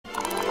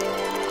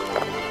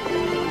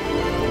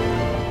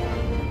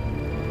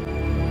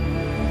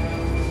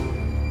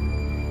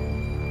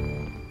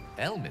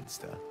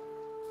Elminster?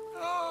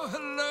 Oh,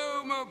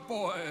 hello, my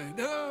boy.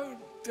 No,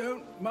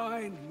 don't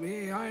mind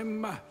me.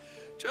 I'm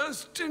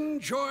just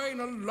enjoying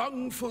a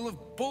lungful of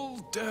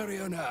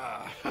Baldurian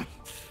air.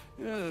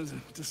 Yes,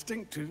 a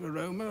distinctive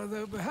aroma,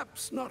 though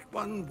perhaps not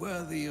one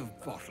worthy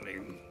of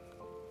bottling.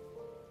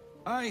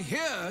 I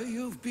hear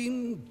you've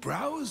been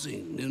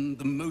browsing in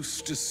the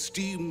most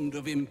esteemed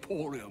of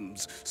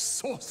emporiums,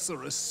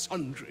 sorcerous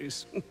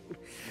sundries.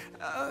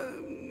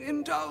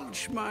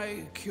 Indulge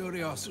my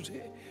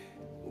curiosity.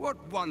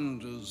 What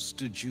wonders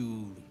did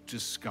you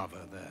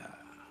discover there?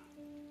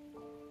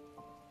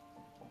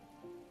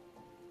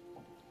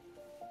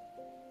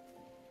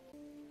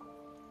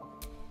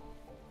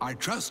 I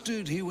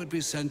trusted he would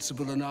be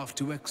sensible enough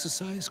to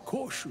exercise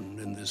caution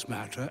in this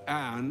matter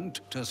and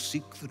to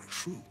seek the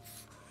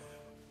truth.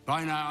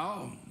 By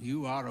now,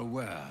 you are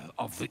aware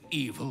of the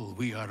evil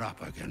we are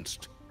up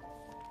against.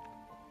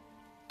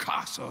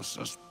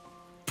 Karsos'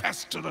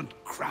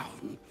 pestilent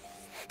crown,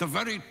 the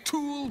very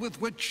tool with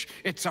which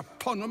its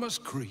eponymous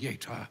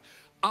creator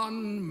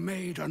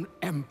unmade an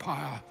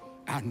empire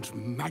and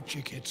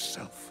magic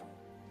itself.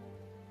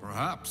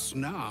 Perhaps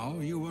now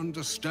you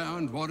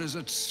understand what is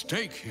at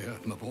stake here,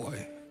 my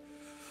boy.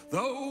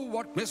 Though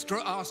what Mr.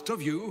 asked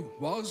of you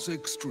was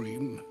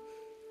extreme,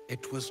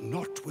 it was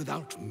not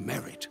without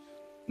merit,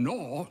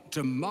 nor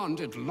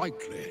demanded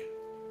lightly.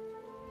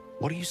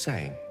 What are you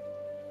saying?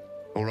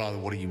 Or rather,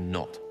 what are you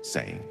not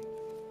saying?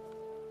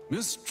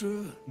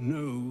 Mr.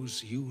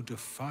 knows you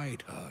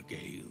defied her,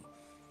 Gale.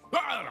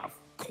 Well, of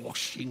course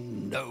she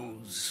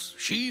knows.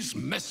 She's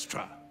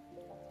Mistra.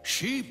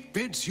 She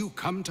bids you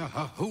come to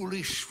her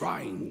holy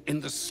shrine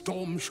in the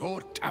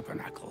Stormshore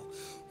Tabernacle.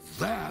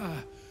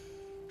 There,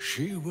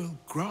 she will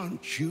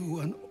grant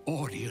you an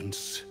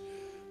audience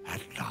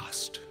at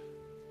last.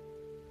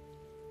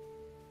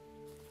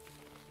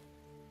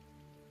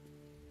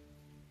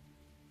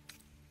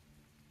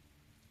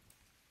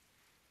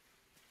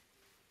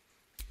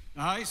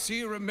 I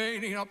see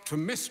remaining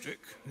optimistic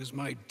is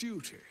my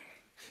duty,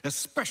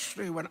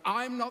 especially when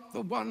I'm not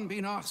the one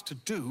being asked to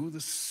do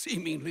the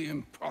seemingly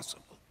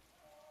impossible.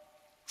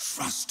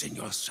 Trust in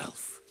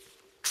yourself.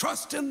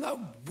 Trust in the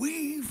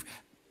weave,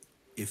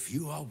 if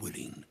you are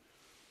willing.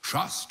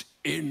 Trust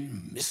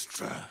in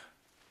Mistra.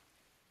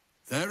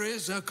 There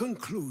is a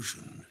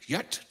conclusion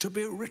yet to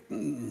be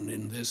written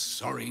in this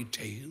sorry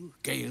tale,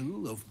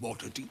 Gale of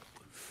Waterdeep.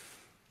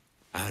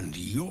 And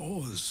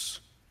yours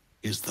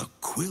is the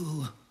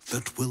quill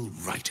that will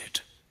write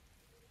it.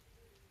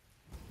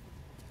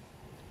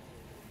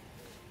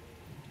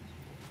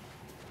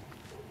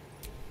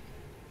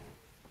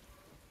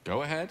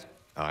 Go ahead.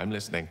 I'm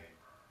listening.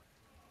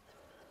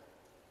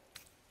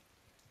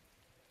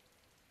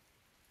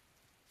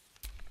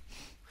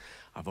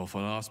 I've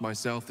often asked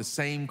myself the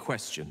same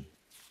question,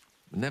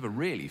 but never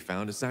really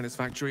found a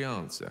satisfactory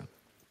answer.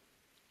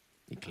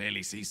 You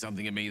clearly see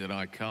something in me that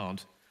I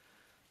can't.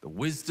 The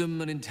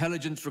wisdom and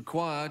intelligence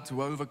required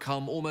to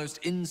overcome almost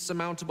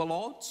insurmountable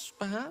odds,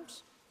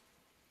 perhaps?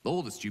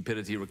 Or the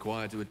stupidity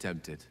required to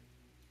attempt it.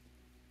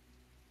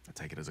 I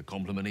take it as a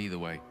compliment either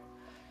way.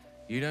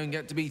 You don't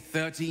get to be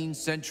 13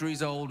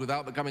 centuries old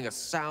without becoming a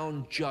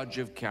sound judge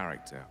of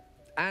character.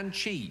 And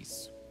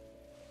cheese,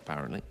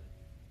 apparently.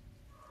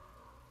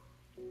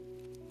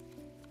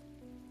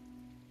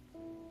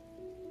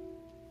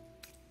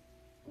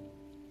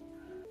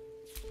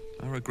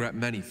 I regret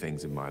many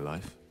things in my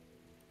life.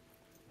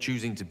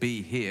 Choosing to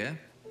be here,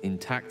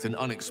 intact and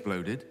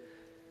unexploded,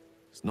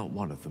 is not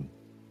one of them.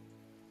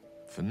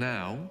 For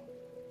now,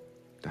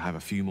 to have a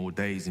few more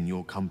days in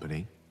your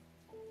company,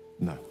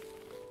 no.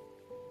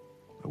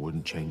 I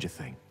wouldn't change a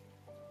thing.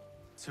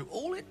 So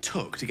all it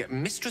took to get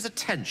Mistra's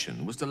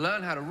attention was to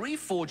learn how to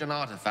reforge an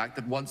artifact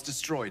that once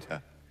destroyed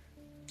her.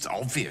 It's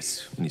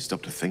obvious when you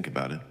stop to think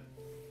about it.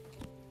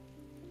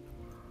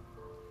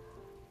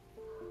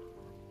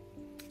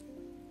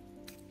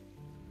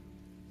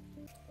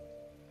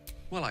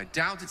 Well, I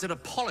doubt it's an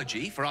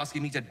apology for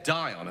asking me to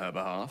die on her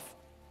behalf.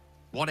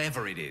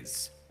 Whatever it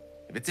is.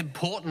 If it's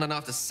important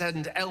enough to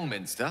send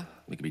Elminster,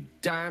 we can be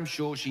damn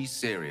sure she's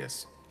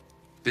serious.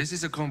 This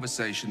is a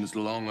conversation that's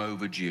long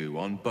overdue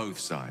on both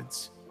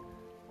sides.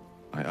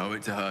 I owe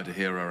it to her to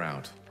hear her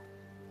out.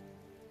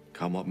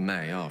 Come what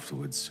may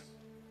afterwards.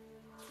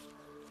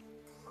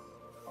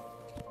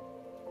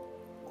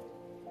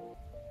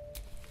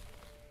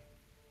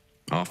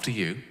 After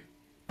you.